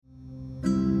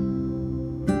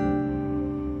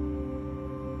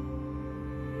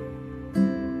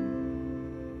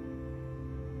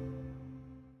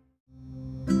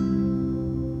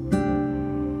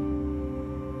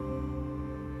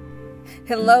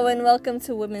Hello and welcome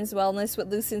to Women's Wellness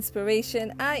with Loose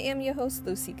Inspiration. I am your host,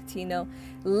 Lucy Coutinho.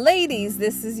 Ladies,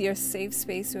 this is your safe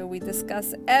space where we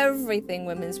discuss everything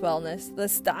women's wellness.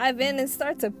 Let's dive in and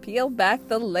start to peel back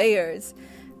the layers.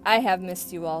 I have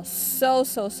missed you all so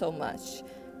much.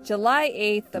 July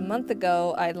 8th, a month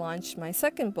ago, I launched my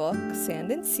second book,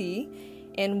 Sand and Sea,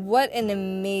 and what an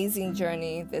amazing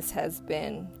journey this has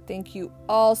been. Thank you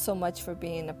all so much for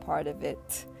being a part of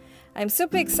it. I'm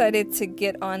super excited to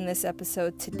get on this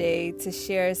episode today to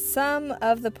share some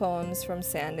of the poems from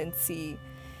Sand and Sea.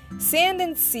 Sand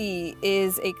and Sea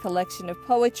is a collection of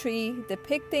poetry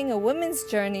depicting a woman's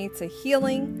journey to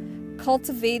healing,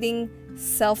 cultivating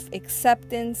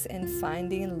self-acceptance, and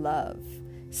finding love.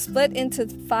 Split into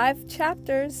 5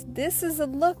 chapters, this is a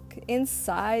look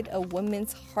inside a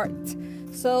woman's heart.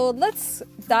 So let's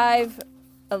dive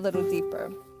a little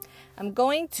deeper. I'm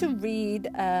going to read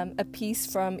a piece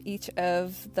from each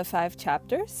of the 5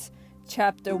 chapters.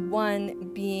 Chapter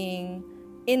 1 being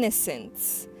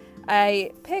Innocence.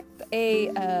 I picked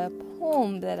a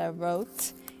poem that I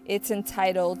wrote. It's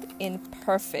entitled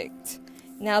Imperfect.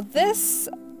 Now this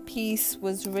piece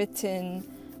was written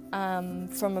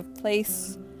from a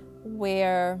place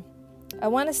where I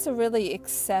want us to really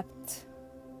accept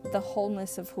the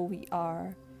wholeness of who we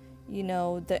are. You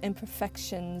know, the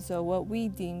imperfections or what we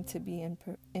deem to be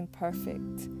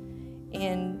imperfect,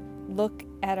 and look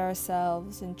at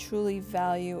ourselves and truly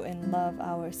value and love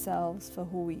ourselves for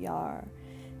who we are.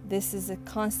 This is a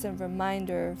constant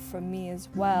reminder for me as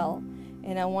well,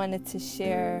 and I wanted to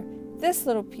share this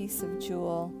little piece of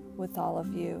jewel with all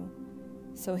of you.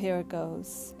 So here it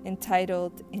goes,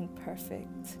 entitled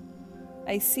Imperfect.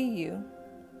 I see you,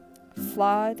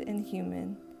 flawed and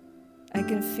human. I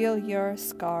can feel your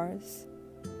scars.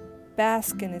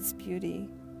 Bask in its beauty.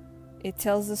 It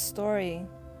tells the story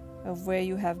of where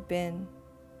you have been,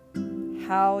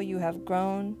 how you have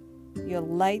grown, your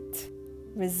light,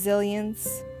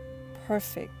 resilience,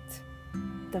 perfect,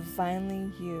 divinely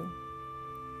you.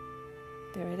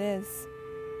 There it is.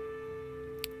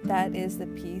 That is the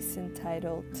piece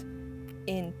entitled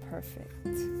Imperfect.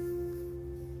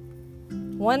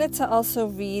 Wanted to also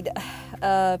read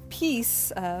a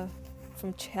piece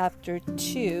from chapter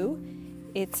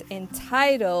 2. It's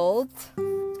entitled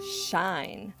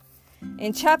Shine.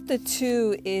 In chapter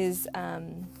 2 is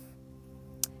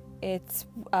it's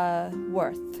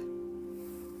worth.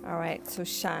 All right, so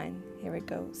shine. Here it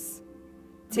goes.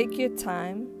 Take your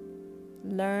time.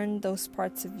 Learn those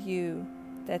parts of you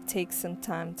that take some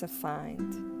time to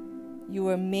find. You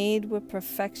were made with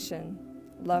perfection,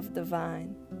 love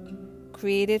divine,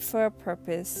 created for a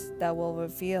purpose that will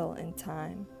reveal in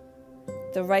time.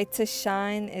 The right to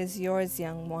shine is yours,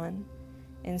 young one,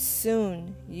 and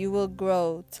soon you will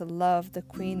grow to love the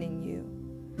queen in you.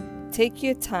 Take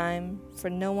your time, for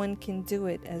no one can do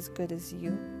it as good as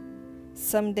you.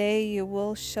 Someday you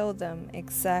will show them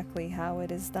exactly how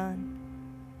it is done.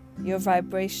 Your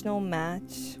vibrational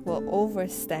match will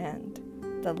overstand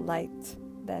the light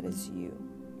that is you.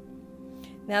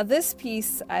 Now this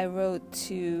piece I wrote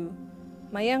to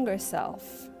my younger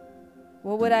self.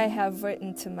 What would I have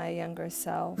written to my younger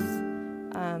self?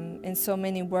 In so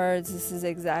many words, this is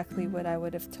exactly what I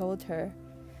would have told her.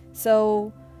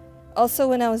 So, also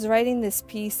when I was writing this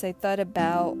piece, I thought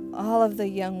about all of the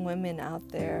young women out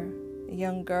there,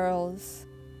 young girls,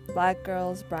 black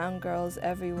girls, brown girls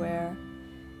everywhere,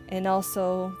 and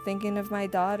also thinking of my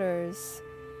daughters,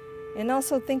 and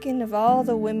also thinking of all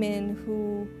the women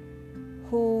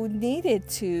who needed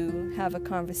to have a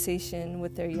conversation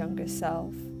with their younger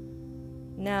self.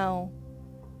 Now,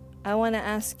 I want to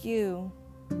ask you,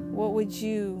 what would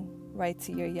you write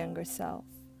to your younger self?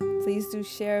 Please do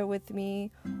share it with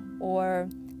me, or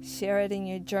share it in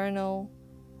your journal,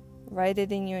 write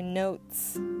it in your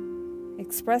notes,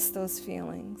 express those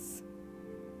feelings.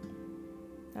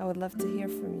 I would love to hear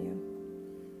from you.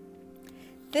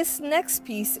 This next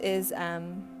piece is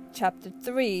chapter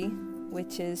 3,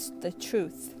 which is the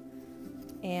truth.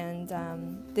 And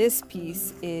this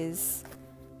piece is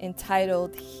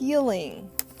entitled Healing.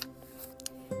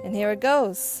 And here it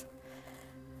goes.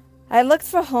 I looked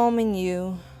for home in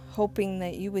you, hoping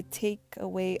that you would take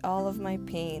away all of my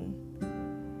pain.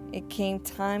 It came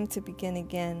time to begin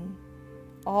again.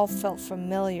 All felt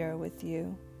familiar with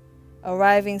you.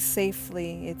 Arriving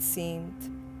safely, it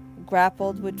seemed.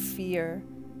 Grappled with fear,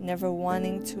 never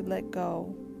wanting to let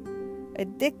go.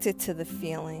 Addicted to the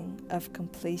feeling of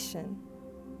completion.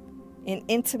 An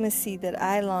intimacy that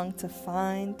I long to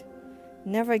find,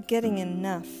 never getting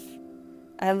enough.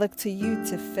 I look to you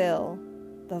to fill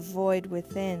the void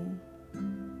within.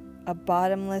 A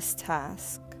bottomless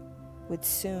task would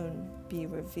soon be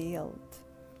revealed.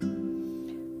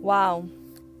 Wow.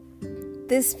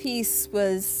 This piece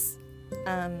was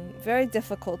very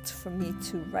difficult for me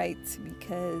to write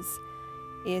because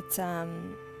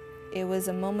it was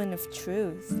a moment of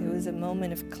truth. It was a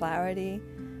moment of clarity.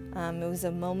 It was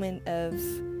a moment of,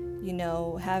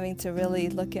 having to really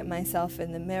look at myself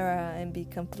in the mirror and be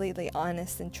completely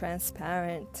honest and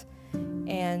transparent,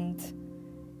 and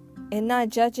not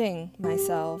judging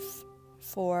myself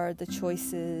for the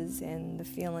choices and the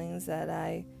feelings that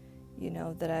I've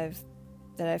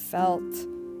felt,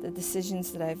 the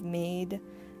decisions that I've made.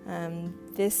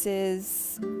 This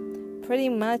is pretty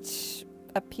much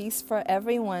a piece for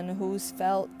everyone who's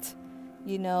felt,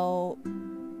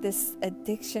 this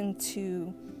addiction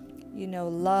to,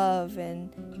 love and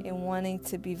wanting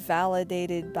to be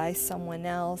validated by someone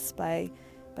else, by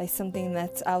something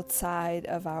that's outside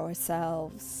of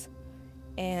ourselves.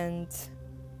 And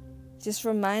just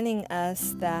reminding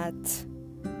us that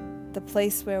the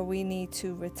place where we need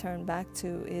to return back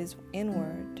to is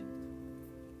inward.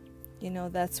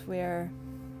 That's where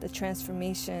the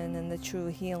transformation and the true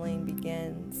healing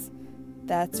begins.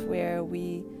 That's where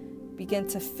we begin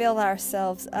to fill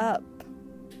ourselves up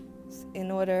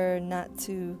in order not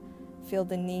to feel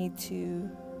the need to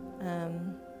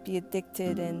be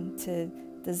addicted and to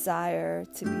desire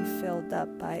to be filled up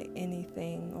by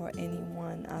anything or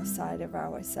anyone outside of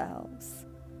ourselves.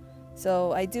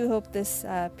 So I do hope this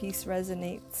piece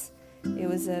resonates. It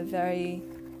was a very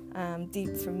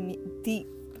deep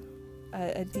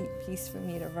piece for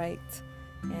me to write,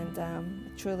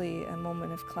 and truly a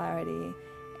moment of clarity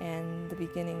and the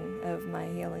beginning of my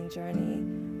healing journey,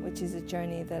 which is a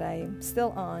journey that I'm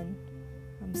still on.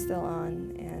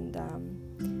 And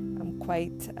I'm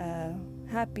quite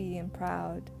happy and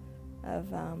proud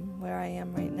of where I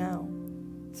am right now.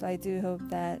 So I do hope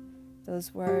that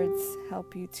those words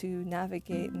help you to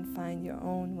navigate and find your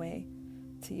own way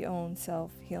to your own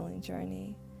self-healing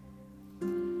journey.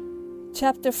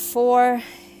 Chapter 4,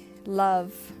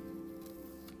 Love.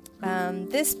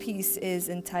 This piece is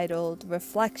entitled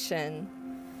Reflection.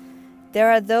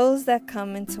 There are those that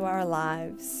come into our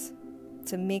lives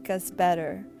to make us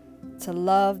better, to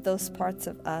love those parts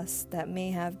of us that may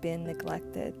have been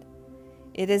neglected.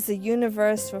 It is the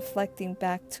universe reflecting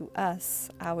back to us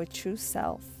our true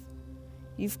self.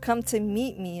 You've come to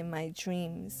meet me in my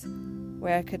dreams,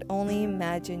 where I could only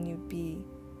imagine you'd be.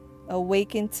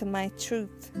 Awaken to my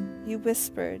truth, you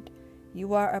whispered.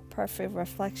 You are a perfect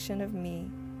reflection of me,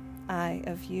 I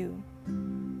of you.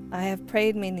 I have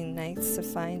prayed many nights to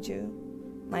find you.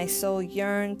 My soul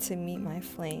yearned to meet my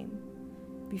flame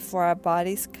before our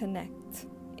bodies connect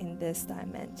in this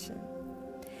dimension.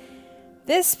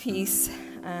 This piece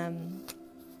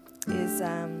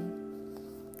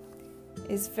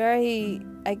is very,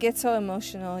 I get so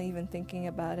emotional even thinking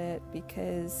about it,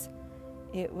 because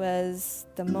it was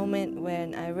the moment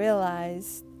when I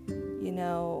realized,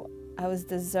 I was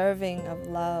deserving of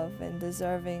love and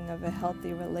deserving of a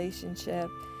healthy relationship.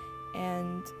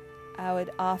 And I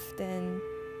would often,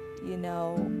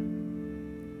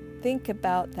 think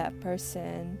about that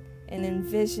person and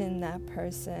envision that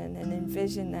person and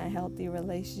envision that healthy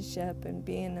relationship and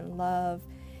being in love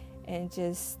and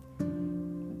just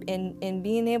in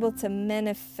being able to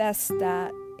manifest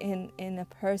that in a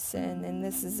person. And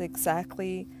this is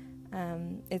exactly,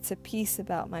 it's a piece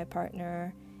about my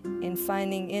partner, in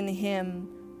finding in him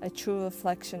a true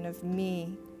reflection of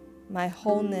me, my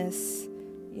wholeness,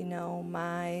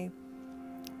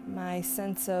 my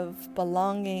sense of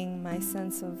belonging, my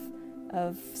sense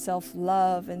of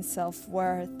self-love and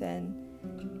self-worth,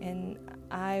 and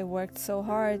I worked so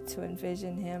hard to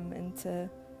envision him into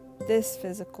this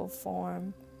physical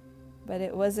form, but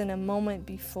it wasn't a moment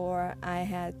before I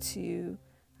had to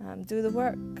do the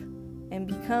work and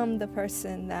become the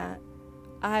person that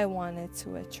I wanted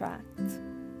to attract.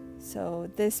 So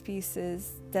this piece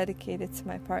is dedicated to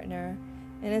my partner,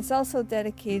 and it's also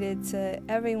dedicated to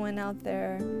everyone out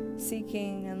there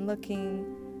seeking and looking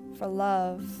for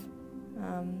love.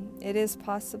 It is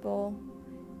possible,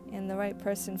 and the right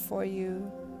person for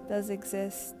you does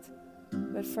exist.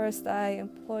 But first, I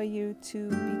implore you to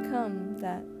become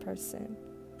that person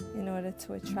in order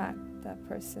to attract that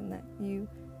person that you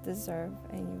deserve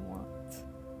and you want.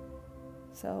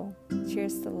 So,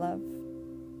 cheers to love.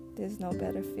 There's no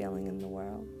better feeling in the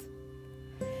world.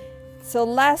 So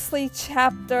lastly,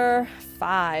 chapter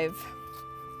 5.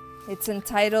 It's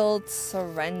entitled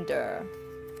Surrender.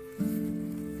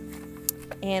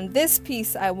 And this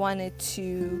piece I wanted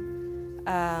to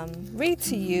read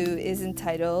to you is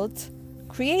entitled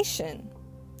Creation.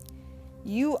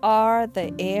 You are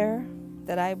the air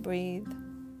that I breathe,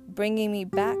 bringing me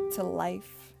back to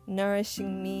life,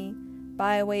 nourishing me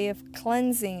by way of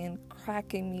cleansing and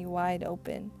cracking me wide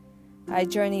open. I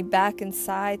journey back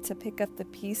inside to pick up the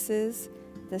pieces,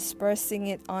 dispersing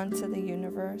it onto the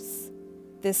universe.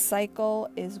 This cycle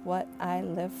is what I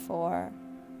live for.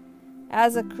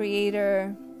 As a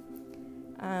creator,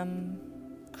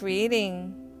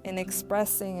 creating and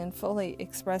expressing and fully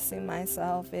expressing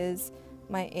myself is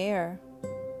my air.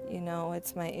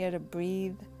 It's my air to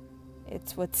breathe.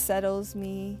 It's what settles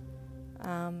me.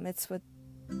 It's what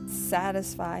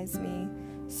satisfies me.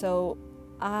 So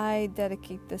I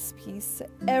dedicate this piece to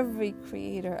every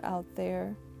creator out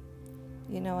there.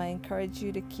 I encourage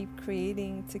you to keep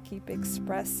creating, to keep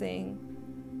expressing,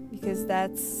 because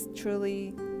that's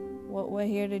truly what we're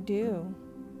here to do,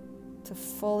 to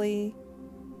fully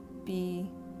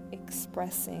be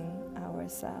expressing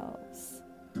ourselves.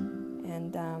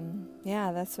 And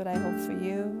that's what I hope for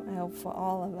you. I hope for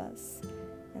all of us.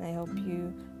 And I hope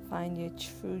you find your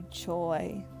true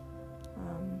joy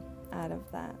out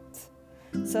of that.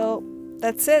 So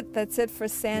that's it. That's it for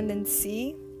Sand and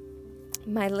Sea,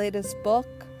 my latest book.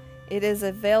 It is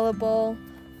available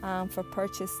for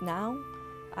purchase now.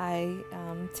 I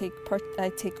take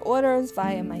orders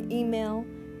via my email.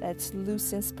 That's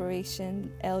Luce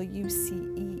Inspiration, LUCE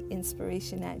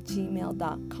Inspiration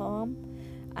 @gmail.com.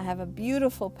 I have a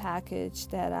beautiful package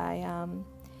that I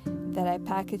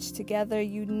package together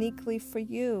uniquely for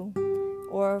you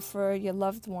or for your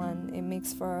loved one. It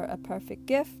makes for a perfect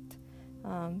gift.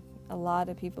 A lot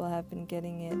of people have been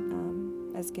getting it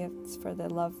as gifts for their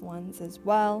loved ones as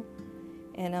well.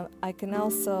 And I can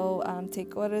also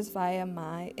take orders via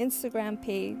my Instagram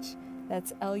page.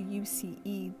 That's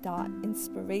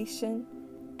luce.inspiration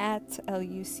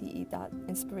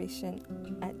 @luce.inspiration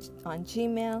on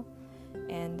Gmail.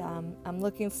 And I'm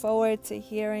looking forward to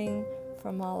hearing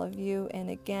from all of you. And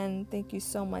again, thank you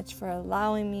so much for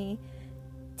allowing me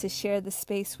to share the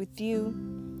space with you.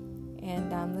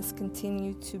 And let's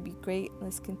continue to be great.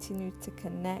 Let's continue to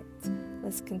connect.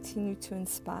 Let's continue to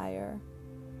inspire.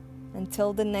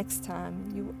 Until the next time,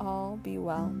 you all be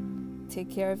well. Take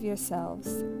care of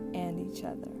yourselves and each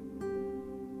other.